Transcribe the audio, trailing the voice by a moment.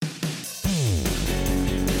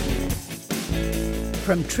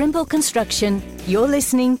From Trimble Construction, you're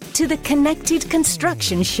listening to the Connected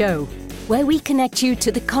Construction Show, where we connect you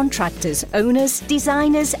to the contractors, owners,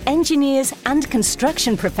 designers, engineers, and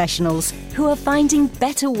construction professionals who are finding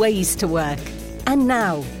better ways to work. And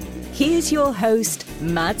now, here's your host,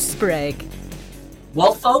 Matt Sprague.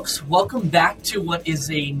 Well, folks, welcome back to what is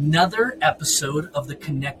another episode of the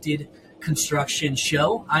Connected Construction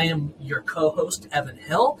Show. I am your co-host, Evan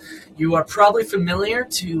Hill. You are probably familiar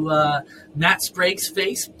to Matt Sprague's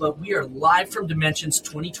face, but we are live from Dimensions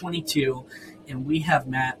 2022, and we have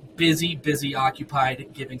Matt busy occupied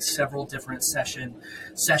giving several different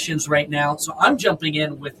sessions right now. So I'm jumping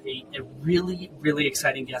in with a really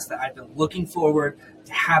exciting guest that I've been looking forward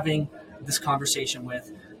to having this conversation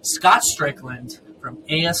with, Scott Strickland from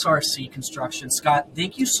ASRC Construction. Scott,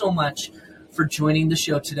 thank you so much for joining the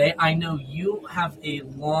show today. I know you have a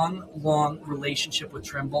long relationship with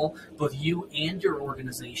Trimble, both you and your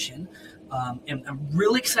organization, and I'm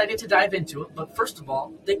really excited to dive into it. But first of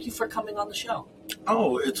all, thank you for coming on the show.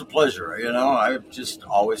 Oh, it's a pleasure. I'm just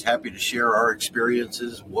always happy to share our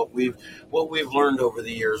experiences, what we've learned over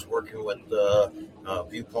the years working with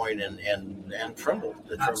Viewpoint and Trimble.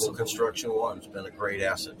 The Trimble Construction One's been a great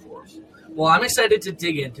asset for us. Well, I'm excited to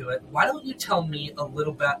dig into it. Why don't you tell me a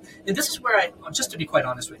little bit, and this is where just to be quite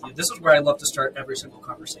honest with you, this is where I love to start every single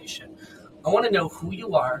conversation. I want to know who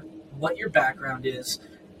you are, what your background is,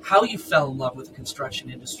 how you fell in love with the construction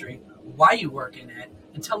industry, why you work in it,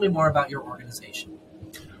 and tell me more about your organization.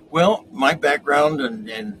 Well, my background,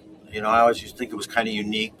 and I always used to think it was kind of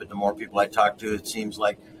unique, but the more people I talk to, it seems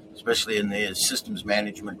like, especially in the systems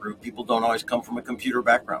management group, people don't always come from a computer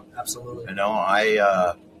background. Absolutely.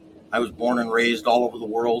 I was born and raised all over the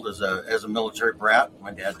world as a military brat.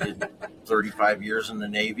 My dad did 35 years in the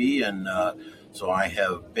Navy, and so I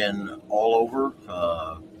have been all over,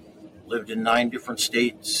 lived in 9 different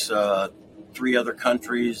states, 3 other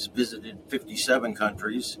countries, visited 57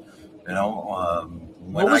 countries.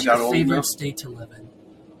 What was your favorite state to live in?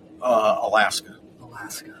 Alaska.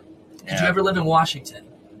 Did you ever live in Washington?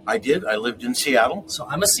 I did. I lived in Seattle. So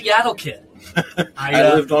I'm a Seattle kid.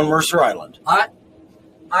 I lived on Mercer Island.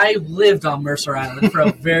 I lived on Mercer Island for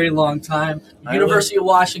a very long time. University of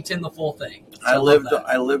Washington, the full thing. So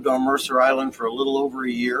I lived on Mercer Island for a little over a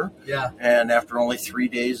year. Yeah. And after only 3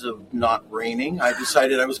 days of not raining, I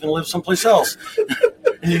decided I was going to live someplace else.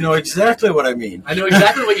 And you know exactly what I mean. I know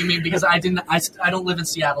exactly what you mean because I don't live in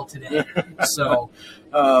Seattle today. So,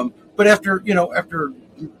 but after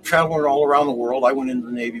traveling all around the world, I went into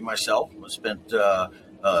the Navy myself. I spent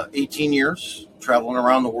 18 years traveling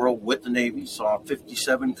around the world with the Navy, saw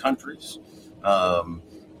 57 countries,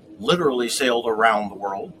 literally sailed around the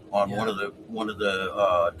world on one of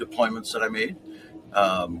the deployments that I made.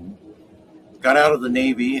 Got out of the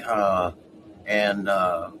Navy, and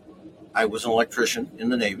I was an electrician in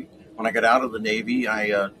the Navy. When I got out of the Navy,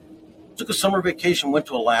 I took a summer vacation, went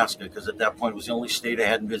to Alaska, because at that point it was the only state I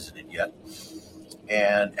hadn't visited yet,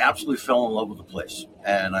 and absolutely fell in love with the place.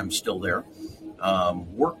 And I'm still there.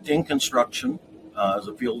 Worked in construction as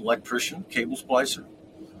a field electrician, cable splicer,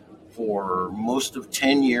 for most of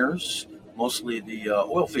 10 years, mostly the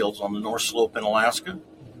oil fields on the North Slope in Alaska,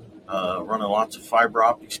 running lots of fiber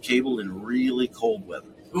optics cable in really cold weather.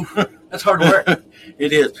 Oof, that's hard work.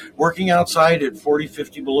 It is. Working outside at 40,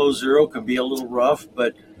 50 below zero can be a little rough,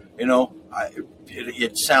 but,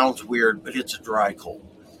 it sounds weird, but it's a dry cold.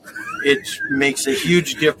 It makes a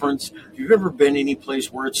huge difference. If you've ever been any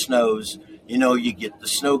place where it snows, the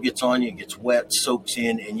snow gets on you, it gets wet, soaks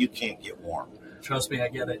in, and you can't get warm. Trust me, I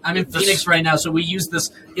get it. I'm in Phoenix right now, so we use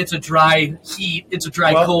this. It's a dry heat. It's a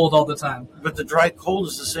dry cold all the time. But the dry cold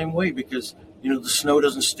is the same way because, the snow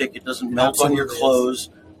doesn't stick. It doesn't melt on your clothes.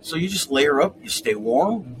 So you just layer up, you stay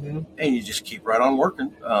warm, and you just keep right on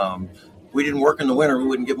working. We didn't work in the winter. We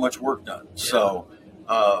wouldn't get much work done. Yeah. So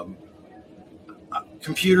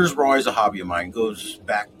computers were always a hobby of mine. Goes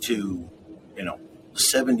back to, the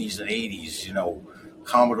 70s and 80s,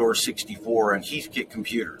 Commodore 64 and Heathkit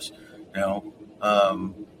computers, and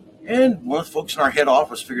one of the folks in our head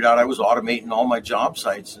office figured out I was automating all my job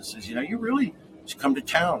sites and says, you really should come to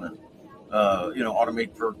town and,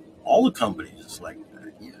 automate for all the companies. It's like,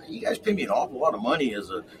 you guys pay me an awful lot of money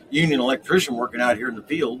as a union electrician working out here in the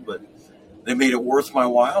field, but they made it worth my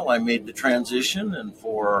while. I made the transition, and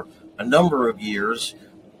for a number of years,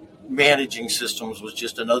 managing systems was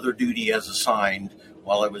just another duty as assigned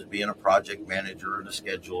while I was being a project manager and a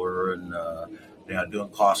scheduler and doing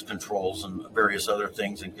cost controls and various other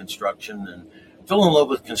things in construction, and fell in love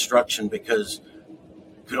with construction because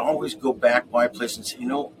I could always go back by a place and say,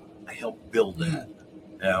 I helped build that.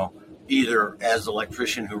 either as an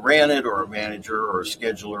electrician who ran it or a manager or a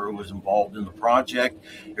scheduler who was involved in the project.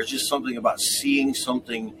 There's just something about seeing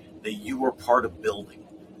something that you were part of building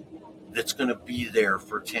that's going to be there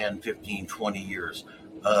for 10, 15, 20 years.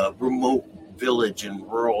 A remote village in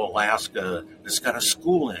rural Alaska that's got a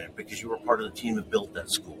school in it because you were part of the team that built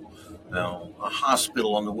that school. A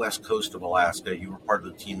hospital on the west coast of Alaska, you were part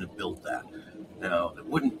of the team that built that.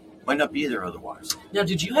 It might not be there otherwise. Now,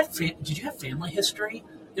 did you have family history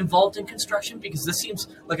involved in construction? Because this seems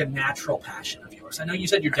like a natural passion of yours. I know you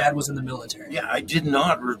said your dad was in the military. Yeah, I did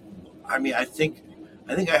not. I think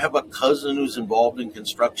I have a cousin who's involved in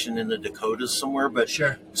construction in the Dakotas somewhere, but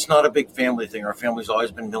Sure. It's not a big family thing. Our family's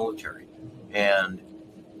always been military. And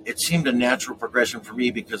it seemed a natural progression for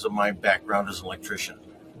me because of my background as an electrician.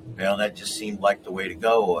 That just seemed like the way to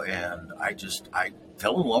go. And I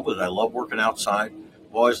fell in love with it. I love working outside.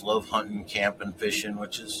 I've always loved hunting, camping, fishing,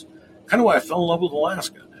 which is kind of why I fell in love with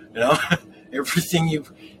Alaska. Everything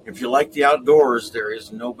if you like the outdoors, there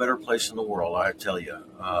is no better place in the world, I tell you.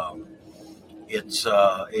 It's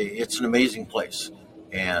an amazing place.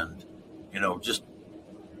 And,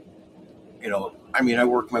 I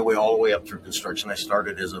worked my way all the way up through construction. I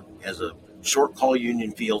started as a short call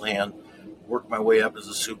union field hand, worked my way up as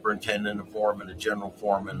a superintendent, a foreman, a general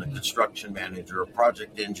foreman, a construction manager, a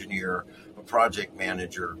project engineer, a project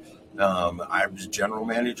manager. I was general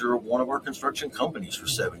manager of one of our construction companies for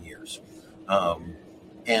 7 years.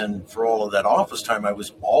 And for all of that office time, I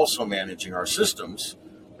was also managing our systems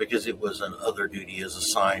because it was an other duty as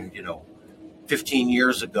assigned. 15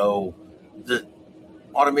 years ago, the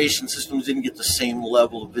automation systems didn't get the same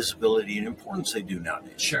level of visibility and importance they do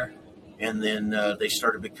nowadays. Sure. And then they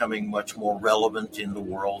started becoming much more relevant in the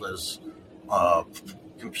world as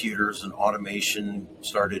computers and automation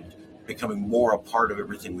started becoming more a part of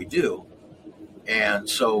everything we do. And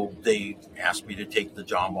so they asked me to take the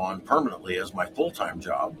job on permanently as my full-time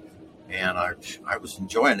job. And I was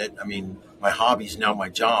enjoying it. I mean, my hobby's now my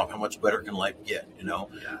job. How much better can life get,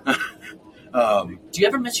 Yeah. Do you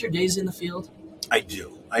ever miss your days in the field? I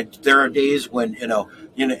do. There are days when,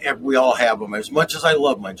 we all have them. As much as I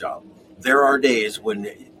love my job, there are days when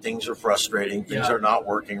things are frustrating, things are not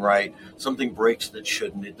working right, something breaks that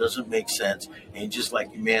shouldn't, it doesn't make sense. And just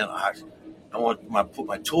like, man, I want to put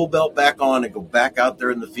my tool belt back on and go back out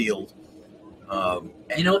there in the field. So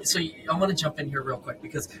I want to jump in here real quick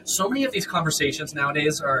because so many of these conversations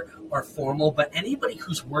nowadays are formal, but anybody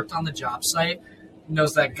who's worked on the job site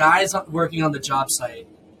knows that guys working on the job site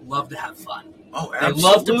love to have fun. Oh, absolutely. They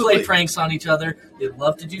love to play pranks on each other. They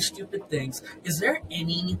love to do stupid things. Is there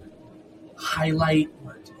any highlight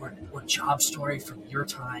or job story from your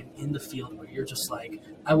time in the field where you're just like,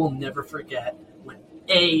 I will never forget when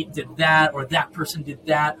A did that, or that person did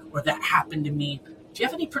that, or that happened to me? Do you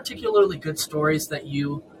have any particularly good stories that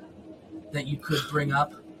you could bring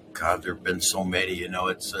up? God, there have been so many.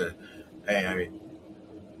 I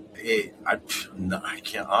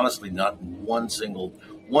can't honestly. Not one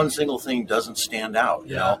single thing doesn't stand out.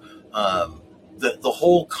 The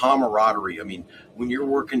whole camaraderie. I mean, when you're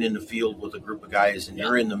working in the field with a group of guys and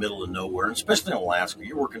you're in the middle of nowhere, and especially in Alaska,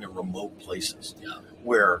 you're working in remote places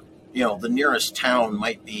where the nearest town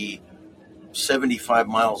might be 75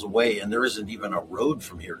 miles away, and there isn't even a road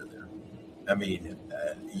from here to there. I mean,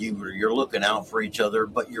 you're looking out for each other,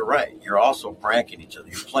 but you're right. You're also pranking each other.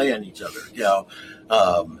 You're playing each other.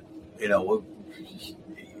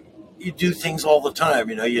 You do things all the time.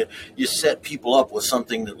 You set people up with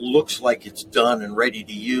something that looks like it's done and ready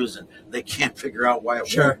to use, and they can't figure out why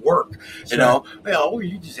it won't work.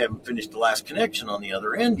 You just haven't finished the last connection on the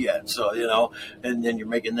other end yet. So, and then you're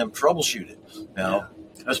making them troubleshoot it.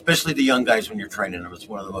 Especially the young guys when you're training them. It's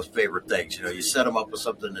one of the most favorite things. You set them up with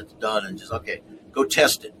something that's done and just, okay, go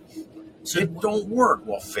test it. So it don't work.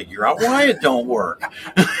 Well, figure out why it don't work.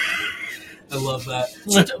 I love that.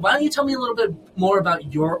 So why don't you tell me a little bit more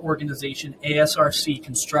about your organization, ASRC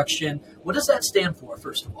Construction? What does that stand for,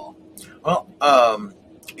 first of all? Well,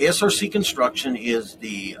 ASRC Construction is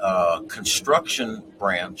the construction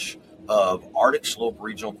branch of Arctic Slope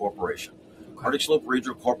Regional Corporation. Arctic Slope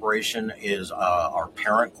Regional Corporation is our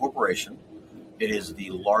parent corporation. It is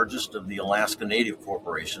the largest of the Alaska Native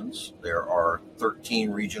corporations. There are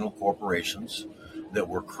 13 regional corporations that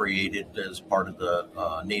were created as part of the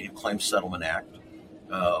Native Claims Settlement Act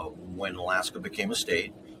when Alaska became a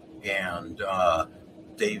state. And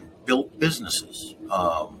they built businesses.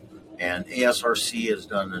 And ASRC has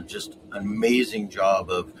done just an amazing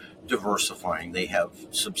job of diversifying. They have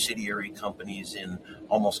subsidiary companies in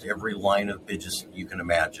almost every line of business you can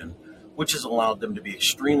imagine, which has allowed them to be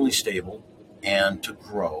extremely stable and to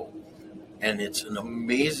grow. And it's an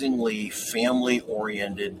amazingly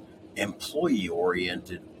family-oriented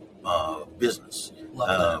employee-oriented business.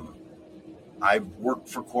 Love I've worked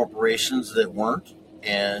for corporations that weren't,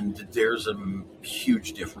 and there's a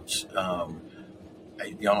huge difference.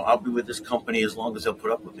 I'll be with this company as long as they'll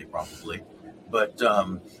put up with me, probably. But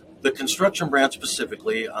the construction branch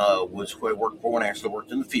specifically was who I worked for when I actually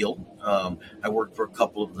worked in the field. I worked for a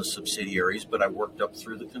couple of the subsidiaries, but I worked up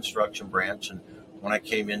through the construction branch. And when I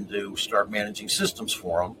came in to start managing systems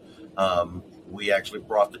for them, we actually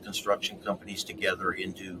brought the construction companies together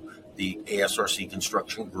into the ASRC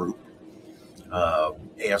Construction Group.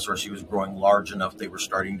 ASRC was growing large enough, they were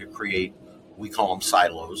starting to create, we call them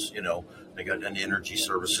silos, They got an energy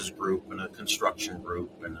services group and a construction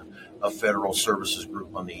group and a federal services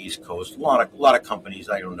group on the East Coast. A lot of companies,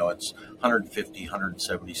 I don't know, it's 150,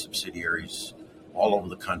 170 subsidiaries all over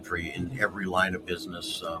the country in every line of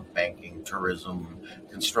business, banking, tourism,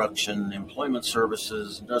 construction, employment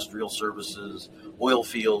services, industrial services, oil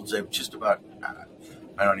fields. They've just about,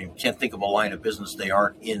 can't think of a line of business they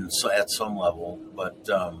aren't in at some level, but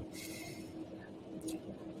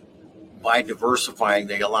by diversifying,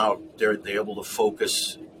 they're able to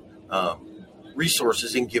focus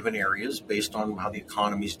resources in given areas based on how the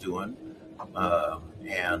economy's doing.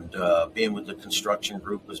 And being with the construction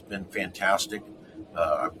group has been fantastic.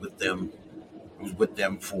 I was with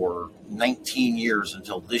them for 19 years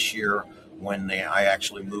until this year when I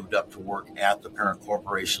actually moved up to work at the parent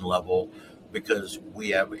corporation level, because we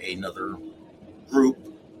have another group,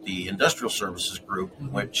 the industrial services group,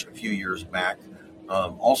 which a few years back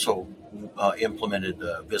also implemented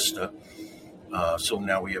Vista. So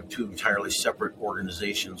now we have two entirely separate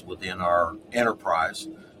organizations within our enterprise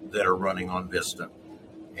that are running on Vista.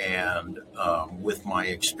 And with my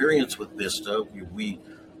experience with Vista,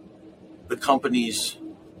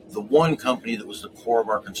 the one company that was the core of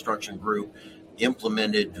our construction group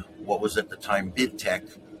implemented what was at the time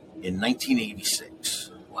BidTech in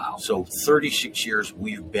 1986. Wow. So 36 years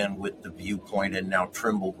we've been with the Viewpoint and now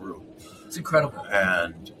Trimble Group. It's incredible.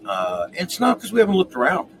 And it's not because we haven't looked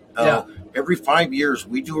around. Every 5 years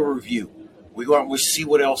we do a review. We go out and we see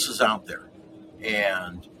what else is out there.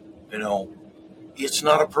 And, it's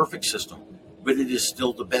not a perfect system, but it is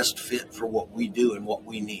still the best fit for what we do and what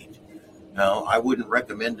we need. Now, I wouldn't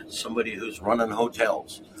recommend it to somebody who's running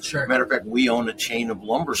hotels. Sure. Matter of fact, we own a chain of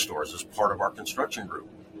lumber stores as part of our construction group.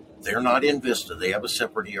 They're not in Vista. They have a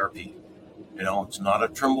separate ERP. It's not a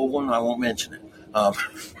Trimble one. I won't mention it.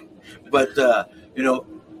 But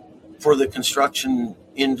for the construction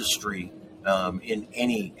industry in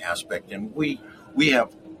any aspect, and we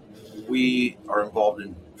are involved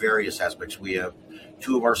in various aspects. We have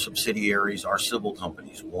two of our subsidiaries are civil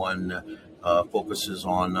companies. One focuses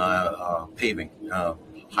on paving,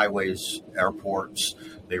 highways, airports.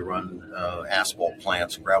 They run asphalt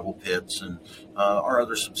plants, gravel pits, and our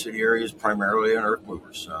other subsidiary is primarily on earth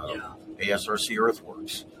movers, ASRC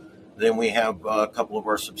Earthworks. Then we have a couple of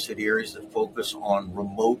our subsidiaries that focus on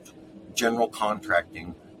remote general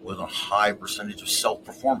contracting with a high percentage of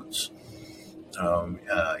self-performance,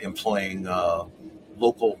 employing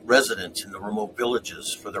local residents in the remote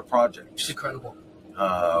villages for their projects. It's incredible.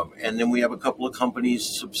 And then we have a couple of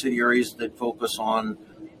companies, subsidiaries that focus on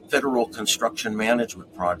federal construction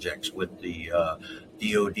management projects with the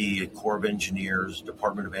DOD, Corps of Engineers,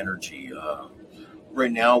 Department of Energy.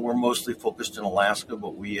 Right now, we're mostly focused in Alaska,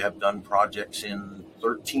 but we have done projects in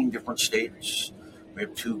 13 different states. We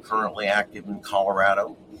have 2 currently active in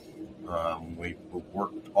Colorado. We've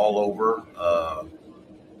worked all over.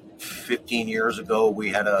 15 years ago, we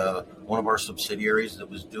had one of our subsidiaries that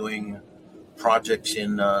was doing projects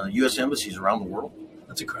in U.S. embassies around the world.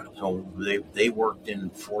 That's incredible. So they worked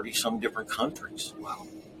in 40-some different countries. Wow.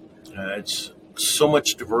 It's so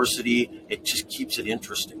much diversity. It just keeps it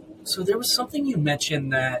interesting. So there was something you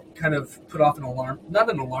mentioned that kind of put off an alarm,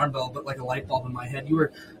 not an alarm bell, but like a light bulb in my head. You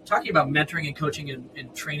were talking about mentoring and coaching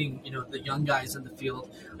and training, the young guys in the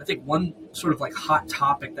field. I think one sort of like hot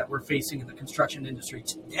topic that we're facing in the construction industry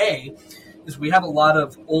today is we have a lot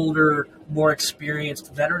of older, more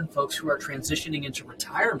experienced veteran folks who are transitioning into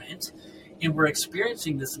retirement, and we're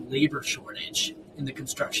experiencing this labor shortage in the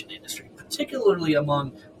construction industry, particularly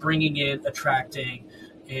among bringing in, attracting,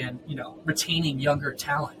 and retaining younger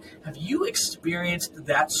talent. Have you experienced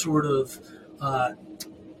that sort of,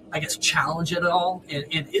 challenge at all?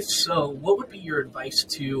 And if so, what would be your advice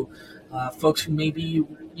to folks who maybe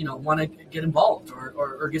want to get involved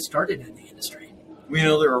or get started in the industry?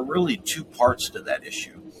 There are really 2 parts to that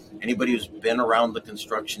issue. Anybody who's been around the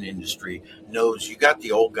construction industry knows you got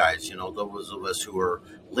the old guys, those of us who are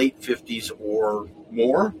late 50s or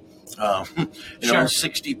more, Sure.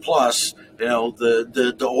 60 plus,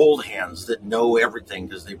 the old hands that know everything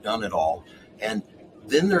because they've done it all. And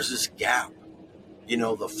then there's this gap,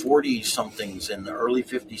 the 40 somethings and the early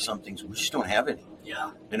 50 somethings, we just don't have any.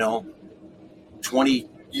 Yeah. 20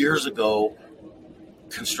 years ago,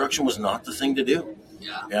 construction was not the thing to do.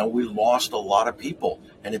 Yeah. We lost a lot of people,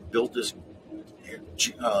 and it built this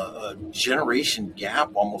generation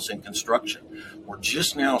gap almost in construction. We're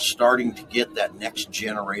just now starting to get that next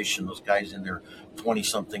generation, those guys in their 20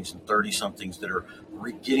 somethings and 30 somethings that are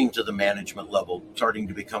getting to the management level, starting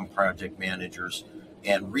to become project managers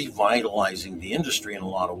and revitalizing the industry in a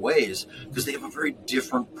lot of ways because they have a very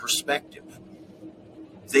different perspective.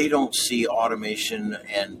 They don't see automation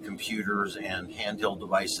and computers and handheld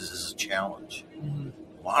devices as a challenge. Mm-hmm.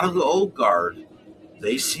 A lot of the old guard,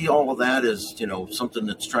 they see all of that as, something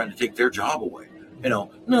that's trying to take their job away.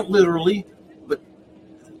 Not literally, but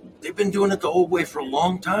they've been doing it the old way for a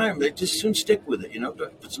long time. They just soon stick with it.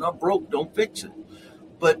 If it's not broke, don't fix it.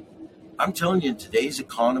 But I'm telling you, in today's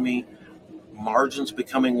economy, margins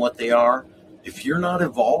becoming what they are, if you're not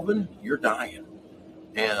evolving, you're dying.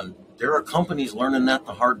 And there are companies learning that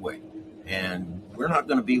the hard way. And we're not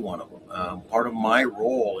going to be one of them. Part of my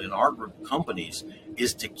role in our group of companies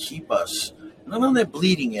is to keep us not on that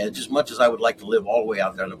bleeding edge, as much as I would like to live all the way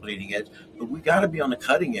out there on the bleeding edge, but we got to be on the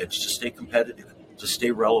cutting edge to stay competitive, to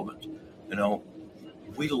stay relevant.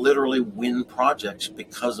 We literally win projects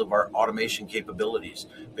because of our automation capabilities,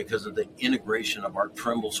 because of the integration of our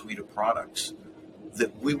Trimble suite of products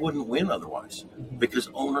that we wouldn't win otherwise, because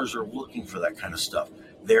owners are looking for that kind of stuff.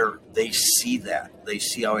 They see that. They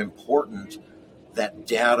see how important that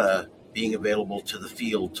data being available to the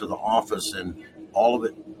field, to the office, and all of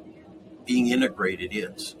it being integrated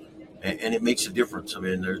is. And it makes a difference.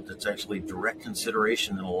 That's actually direct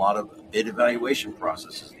consideration in a lot of bid evaluation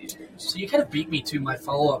processes these days. So you kind of beat me to my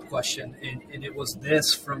follow-up question, and it was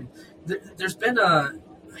this: there's been a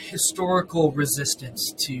historical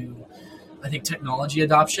resistance to, I think, technology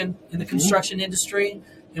adoption in the construction industry,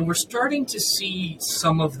 and we're starting to see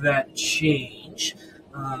some of that change.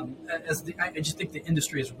 I just think the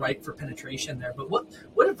industry is ripe for penetration there. But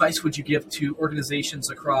what advice would you give to organizations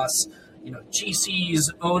across,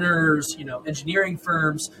 GCs, owners, engineering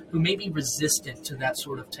firms who may be resistant to that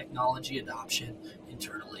sort of technology adoption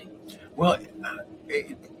internally? Well,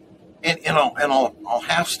 I'll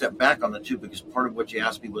half step back on the two, because part of what you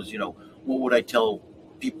asked me was, what would I tell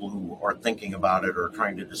people who are thinking about it or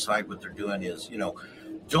trying to decide what they're doing is,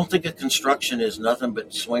 don't think of construction as nothing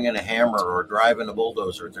but swinging a hammer or driving a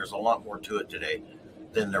bulldozer. There's a lot more to it today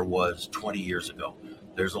than there was 20 years ago.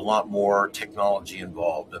 There's a lot more technology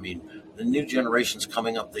involved. The new generations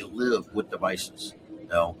coming up, they live with devices,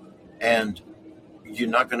 and you're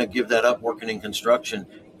not going to give that up working in construction,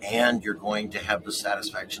 and you're going to have the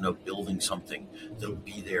satisfaction of building something that'll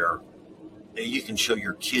be there that you can show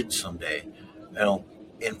your kids someday.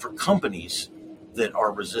 And for companies that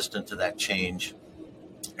are resistant to that change,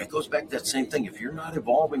 it goes back to that same thing. If you're not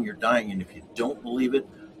evolving, you're dying. And if you don't believe it,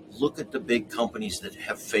 look at the big companies that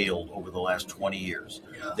have failed over the last 20 years.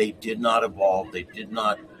 Yeah. They did not evolve. They did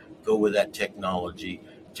not go with that technology.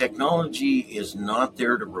 Technology is not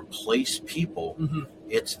there to replace people. Mm-hmm.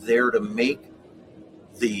 It's there to make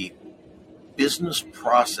the business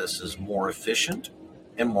processes more efficient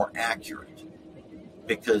and more accurate.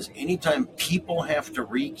 Because anytime people have to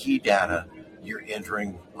rekey data, you're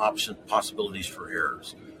entering possibilities for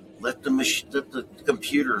errors. Let the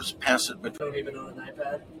computers pass it between. Don't even own an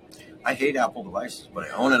iPad. I hate Apple devices, but I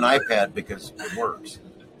own an iPad because it works.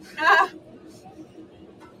 All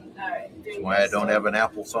right. That's why I don't have an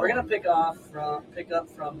Apple phone. We're gonna pick up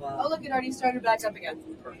from. Oh, look, it already started back up again.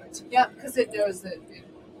 Perfect. Yeah, because it was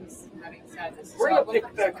having sadness. We're gonna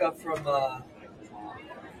pick back up from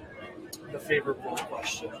the favorable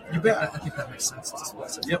question. You bet. I think that makes sense. Just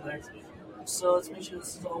what's it Yep. there. So let's make sure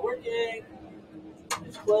this is all working.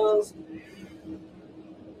 It's closed.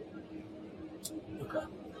 Okay.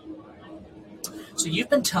 So you've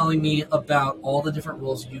been telling me about all the different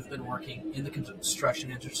roles you've been working in the construction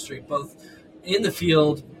industry, both in the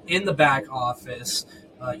field, in the back office.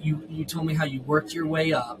 You told me how you worked your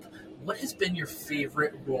way up. What has been your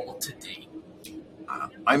favorite role to date?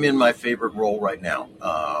 I'm in my favorite role right now.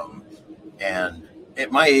 And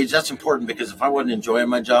at my age, that's important, because if I wasn't enjoying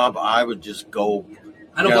my job, I would just go.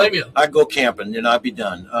 I don't blame you. I'd go camping and I'd be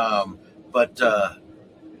done. But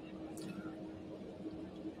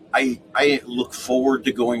I look forward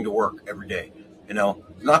to going to work every day.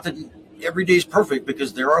 Not that every day is perfect,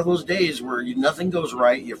 because there are those days where nothing goes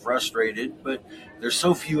right, you're frustrated, but they're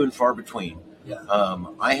so few and far between. Yeah.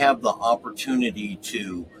 I have the opportunity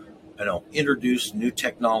to, introduce new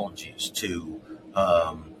technologies, to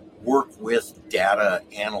work with data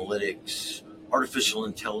analytics, artificial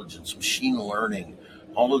intelligence, machine learning,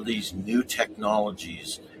 all of these new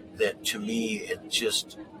technologies that, to me,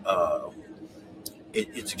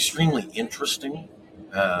 it's extremely interesting.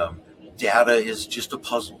 Data is just a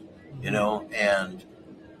puzzle, and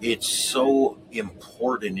it's so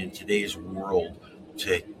important in today's world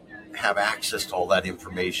to have access to all that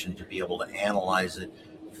information, to be able to analyze it,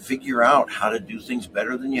 figure out how to do things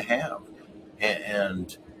better than you have.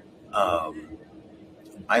 And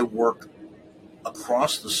I work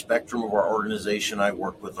across the spectrum of our organization. I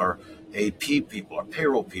work with our AP people, our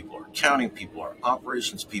payroll people, our accounting people, our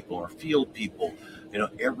operations people, our field people.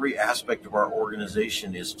 Every aspect of our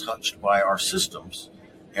organization is touched by our systems.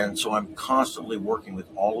 And so I'm constantly working with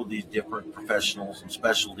all of these different professionals and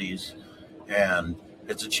specialties, and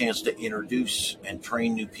it's a chance to introduce and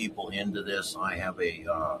train new people into this. I have a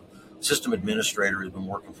system administrator who's been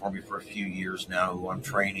working for me for a few years now, who I'm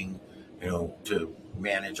training, to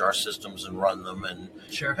manage our systems and run them. And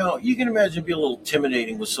sure, you can imagine it'd be a little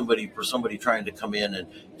intimidating for somebody trying to come in and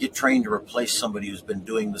get trained to replace somebody who's been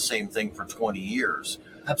doing the same thing for 20 years.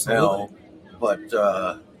 Absolutely.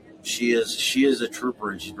 But she is a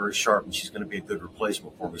trooper, and she's very sharp, and she's going to be a good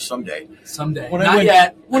replacement for me someday. Not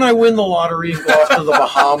yet. When I win the lottery and go off to the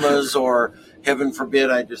Bahamas, or heaven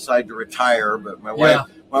forbid I decide to retire, but my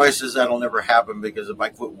wife says that'll never happen, because if I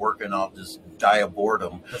quit working, I'll just die of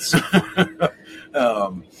boredom.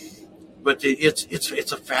 But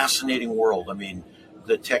it's a fascinating world. I mean,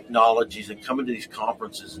 the technologies, and coming to these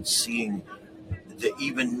conferences and seeing the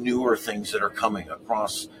even newer things that are coming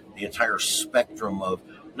across the entire spectrum of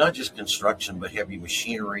not just construction, but heavy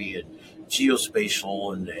machinery and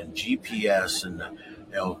geospatial and GPS, and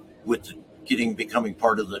with becoming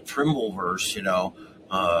part of the Trimbleverse,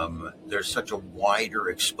 there's such a wider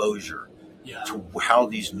exposure to how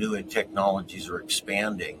these new technologies are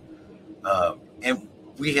expanding. And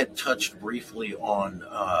we had touched briefly on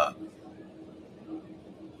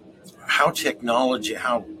how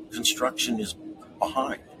construction is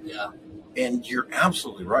behind. Yeah. And you're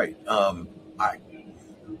absolutely right. I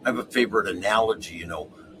have a favorite analogy.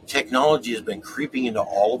 Technology has been creeping into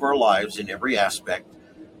all of our lives in every aspect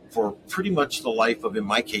for pretty much the life of, in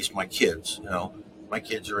my case, my kids. My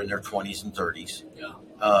kids are in their 20s and 30s.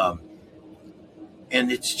 Yeah.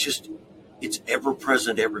 And it's ever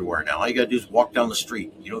present everywhere now. All you got to do is walk down the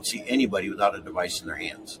street. You don't see anybody without a device in their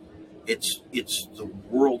hands. It's the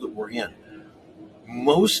world that we're in.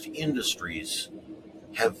 Most industries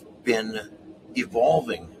have been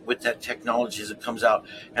evolving with that technology as it comes out.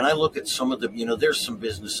 And I look at some of the, there's some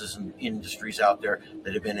businesses and industries out there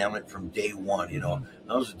that have been on it from day one.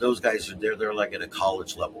 Those guys are there. They're like at a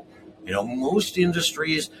college level. Most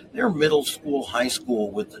industries, they're middle school, high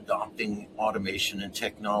school with adopting automation and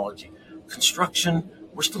technology. Construction,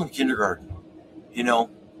 we're still in kindergarten.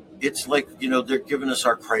 It's like, they're giving us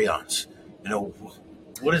our crayons.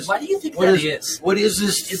 Why do you think that is? What is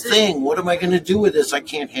this thing? What am I going to do with this? I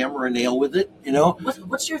can't hammer a nail with it.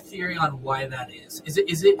 What's your theory on why that is? Is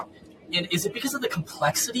it because of the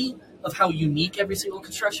complexity of how unique every single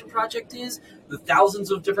construction project is? The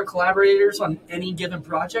thousands of different collaborators on any given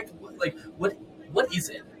project? What is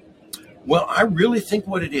it? Well, I really think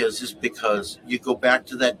what it is because you go back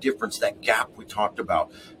to that difference, that gap we talked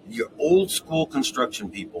about. Your old school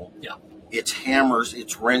construction people. Yeah. It's hammers,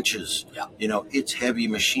 it's wrenches, it's heavy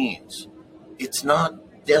machines. It's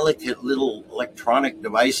not delicate little electronic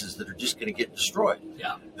devices that are just going to get destroyed.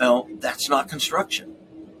 Yeah. Now, that's not construction.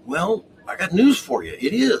 Well, I got news for you.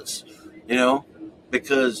 It is,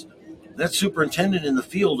 because that superintendent in the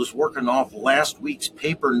field is working off last week's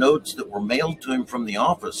paper notes that were mailed to him from the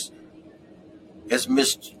office, has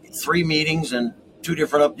missed 3 meetings and 2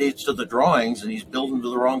 different updates to the drawings, and he's building to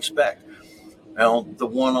the wrong spec. Well, the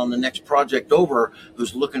one on the next project over,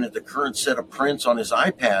 who's looking at the current set of prints on his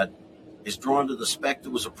iPad, is drawn to the spec that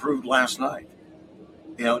was approved last night.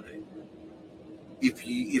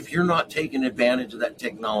 If you're not taking advantage of that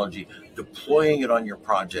technology, deploying it on your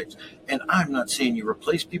projects, and I'm not saying you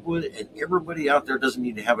replace people with it, and everybody out there doesn't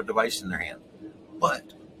need to have a device in their hand,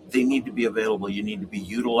 but they need to be available. You need to be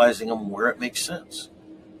utilizing them where it makes sense,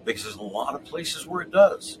 because there's a lot of places where it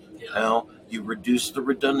does. Yeah. You reduce the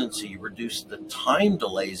redundancy, you reduce the time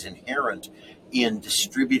delays inherent in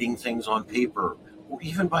distributing things on paper or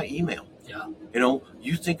even by email. Yeah.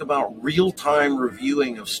 You think about real-time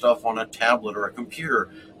reviewing of stuff on a tablet or a computer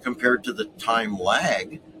compared to the time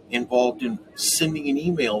lag involved in sending an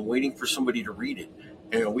email and waiting for somebody to read it.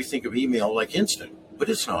 We think of email like instant, but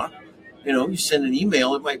it's not. You send an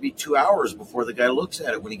email, it might be 2 hours before the guy looks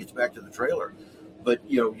at it when he gets back to the trailer. but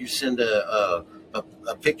you send a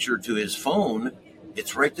picture to his phone,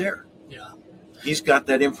 it's right there. Yeah. He's got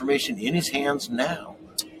that information in his hands now.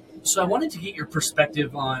 So I wanted to get your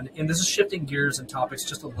perspective on, and this is shifting gears and topics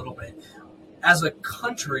just a little bit. As a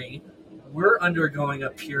country, we're undergoing a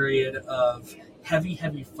period of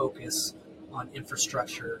heavy focus on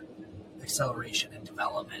infrastructure acceleration and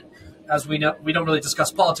development. As we know, we don't really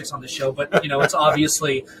discuss politics on this show, but it's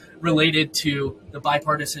obviously related to the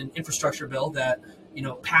bipartisan infrastructure bill that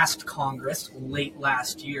passed Congress late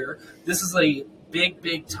last year. This is a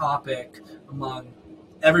big topic among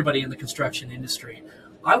everybody in the construction industry.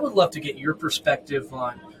 I would love to get your perspective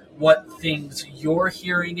on what things you're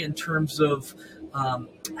hearing in terms of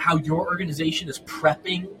how your organization is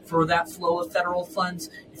prepping for that flow of federal funds,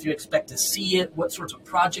 if you expect to see it, what sorts of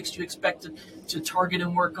projects you expect to target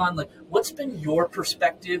and work on. Like, what's been your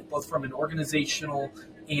perspective, both from an organizational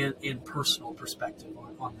and personal perspective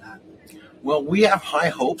on that? Well, we have high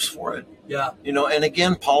hopes for it. Yeah. And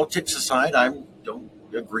again, politics aside, I don't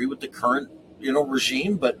agree with the current,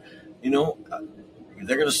 regime, but,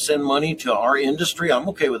 they're going to send money to our industry. I'm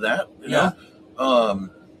okay with that. You know?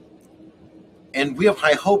 And we have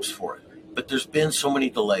high hopes for it, but there's been so many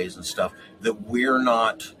delays and stuff that we're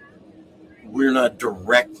not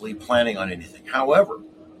directly planning on anything. However,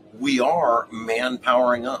 we are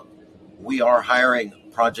manpowering up. We are hiring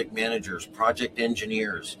project managers, project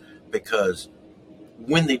engineers, because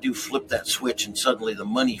when they do flip that switch and suddenly the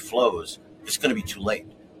money flows, it's going to be too late.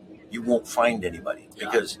 You won't find anybody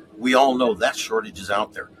because we all know that shortage is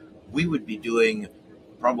out there. We would be doing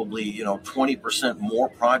probably 20% more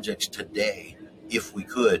projects today if we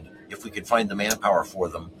could find the manpower for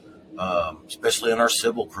them, especially on our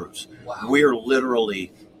civil crews. Wow. We're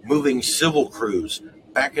literally moving civil crews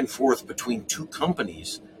back and forth between two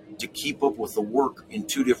companies to keep up with the work in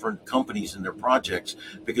two different companies and their projects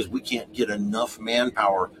because we can't get enough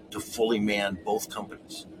manpower to fully man both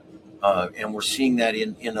companies. And we're seeing that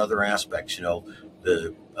in other aspects,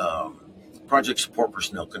 the project support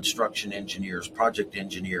personnel, construction engineers, project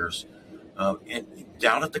engineers, and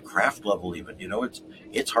down at the craft level even,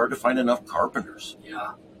 it's hard to find enough carpenters.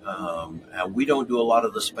 Yeah. And we don't do a lot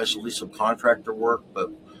of the specialty subcontractor work,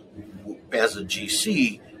 but as a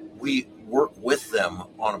GC, we work with them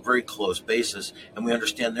on a very close basis, and we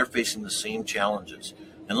understand they're facing the same challenges.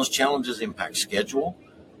 And those challenges impact schedule,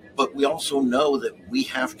 but we also know that we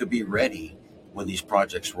have to be ready when these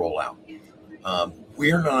projects roll out.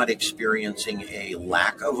 We're not experiencing a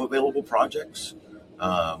lack of available projects.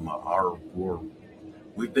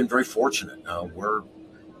 We've been very fortunate.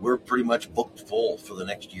 We're pretty much booked full for the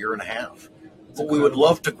next year and a half. But we would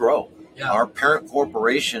love to grow. Yeah. Our parent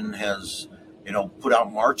corporation has, put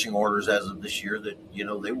out marching orders as of this year that,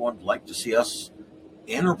 they would like to see us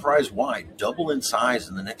enterprise-wide double in size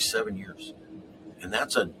in the next 7 years. And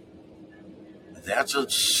that's a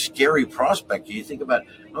scary prospect. You think about,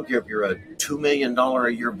 I don't care if you're a $2 million a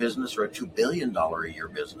year business or a $2 billion a year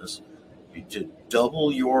business, to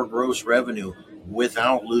double your gross revenue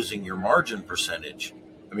without losing your margin percentage.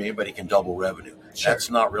 I mean, anybody can double revenue. Sure. That's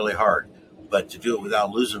not really hard. But to do it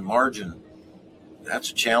without losing margin,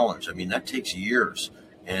 that's a challenge. I mean, that takes years.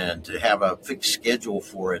 And to have a fixed schedule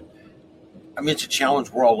for it, I mean, it's a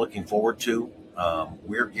challenge we're all looking forward to.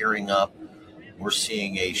 We're gearing up. We're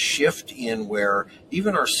seeing a shift in where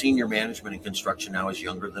even our senior management in construction now is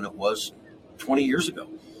younger than it was 20 years ago.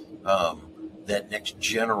 That next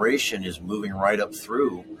generation is moving right up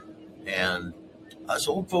through, and us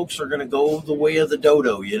old folks are going to go the way of the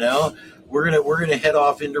dodo. We're gonna head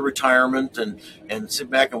off into retirement and sit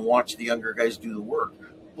back and watch the younger guys do the work.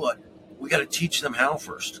 But we got to teach them how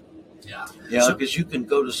first. Yeah. Because you can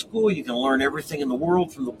go to school, you can learn everything in the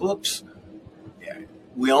world from the books.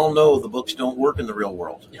 We all know the books don't work in the real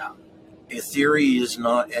world. Yeah. A theory is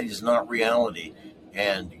not reality,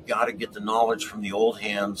 and you got to get the knowledge from the old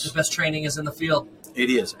hands. The best training is in the field. It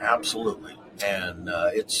is, absolutely, and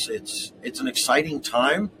it's an exciting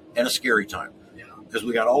time and a scary time. Yeah. Because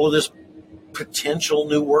we got all of this potential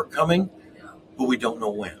new work coming, but we don't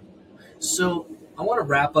know when. So I want to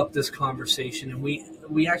wrap up this conversation, and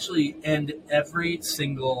we actually end every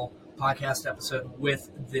single podcast episode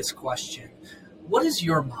with this question. What is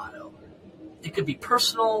your motto? It could be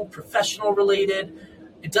personal, professional related.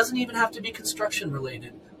 It doesn't even have to be construction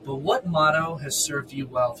related. But what motto has served you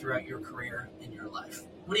well throughout your career in your life?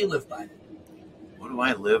 What do you live by? What do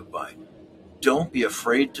I live by? Don't be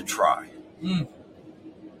afraid to try.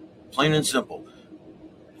 Plain and simple.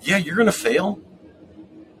 Yeah, you're going to fail.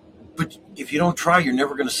 But if you don't try, you're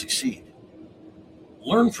never going to succeed.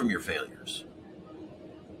 Learn from your failures.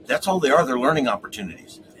 That's all they are. They're learning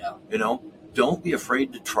opportunities. Yeah. Don't be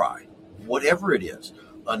afraid to try. whatever it is,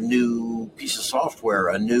 a new piece of software,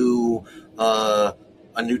 a new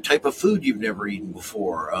type of food you've never eaten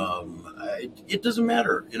before. It doesn't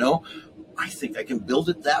matter, I think I can build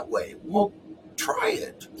it that way. Well, try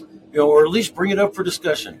it, or at least bring it up for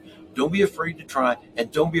discussion. Don't be afraid to try, and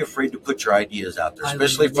don't be afraid to put your ideas out there,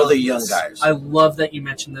 especially for the young guys. I love that you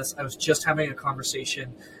mentioned this. I was just having a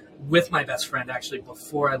conversation with my best friend, actually,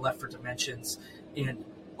 before I left for Dimensions. And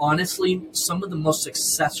honestly, some of the most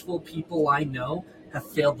successful people I know have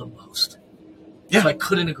failed the most. Yeah. So I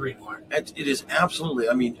couldn't agree more. It is absolutely.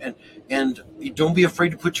 And don't be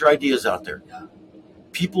afraid to put your ideas out there. Yeah.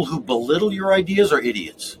 People who belittle your ideas are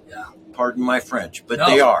idiots. Yeah. Pardon my French, but No,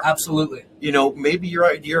 they are. Absolutely. Maybe your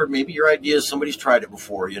idea is somebody's tried it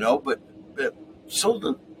before, but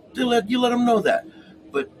so you let them know that.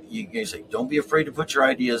 But you say, don't be afraid to put your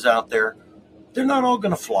ideas out there. They're not all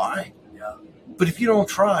going to fly. Yeah. But if you don't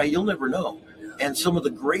try, you'll never know. Yeah. And some of the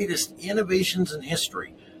greatest innovations in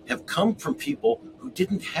history have come from people who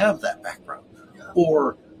didn't have that background,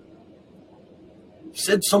 or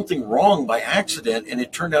said something wrong by accident and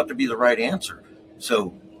it turned out to be the right answer.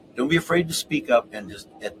 So don't be afraid to speak up, and just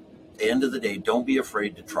at the end of the day, don't be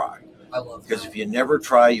afraid to try. I love that. Because if you never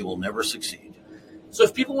try, you will never succeed. So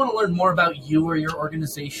if people want to learn more about you or your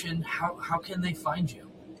organization, how can they find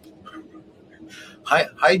you?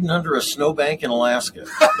 Hiding under a snowbank in Alaska.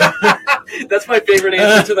 That's my favorite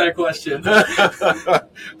answer to that question.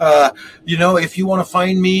 If you want to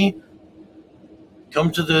find me,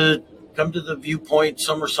 come to the Viewpoint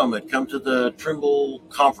Summer Summit. Come to the Trimble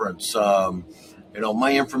Conference.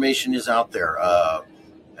 My information is out there.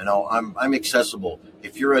 I'm accessible.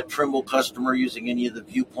 If you're a Trimble customer using any of the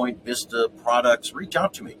Viewpoint Vista products, reach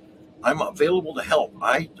out to me. I'm available to help.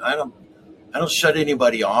 I don't shut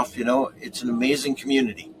anybody off. It's an amazing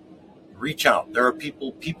community. Reach out. There are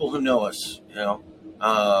people who know us. I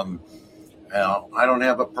don't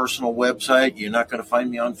have a personal website. You're not going to find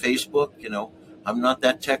me on Facebook. I'm not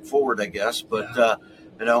that tech forward, I guess. But I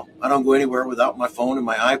don't go anywhere without my phone and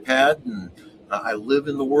my iPad, and I live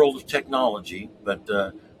in the world of technology. But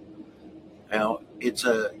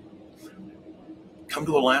come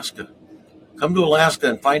to Alaska. Come to Alaska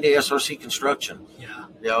and find ASRC Construction.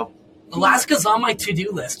 Yeah. Alaska's on my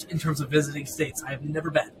to-do list in terms of visiting states. I have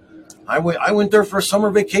never been. I went there for a summer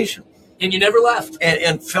vacation. And you never left.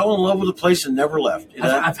 And fell in love with the place and never left.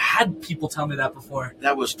 I've had people tell me that before.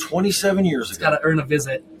 That was 27 years ago. It's got to earn a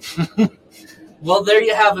visit. Well, there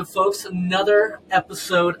you have it, folks. Another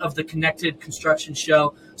episode of the Connected Construction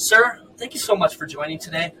Show. Sir, thank you so much for joining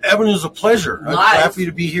today. Evan, it was a pleasure. I'm happy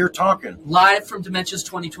to be here talking. Live from Dimensions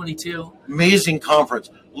 2022. Amazing conference.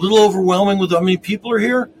 A little overwhelming with how many people are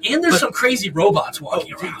here. And there's some crazy robots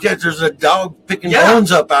walking around. Yeah, there's a dog picking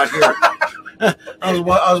bones up out here.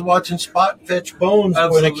 I was watching Spot fetch bones.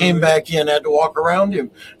 Absolutely. When I came back in. I had to walk around him.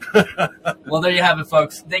 Well, there you have it,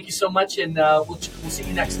 folks. Thank you so much, and we'll see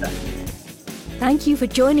you next time. Thank you for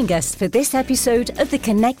joining us for this episode of the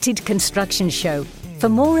Connected Construction Show. For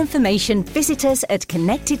more information, visit us at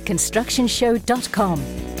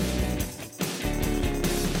connectedconstructionshow.com.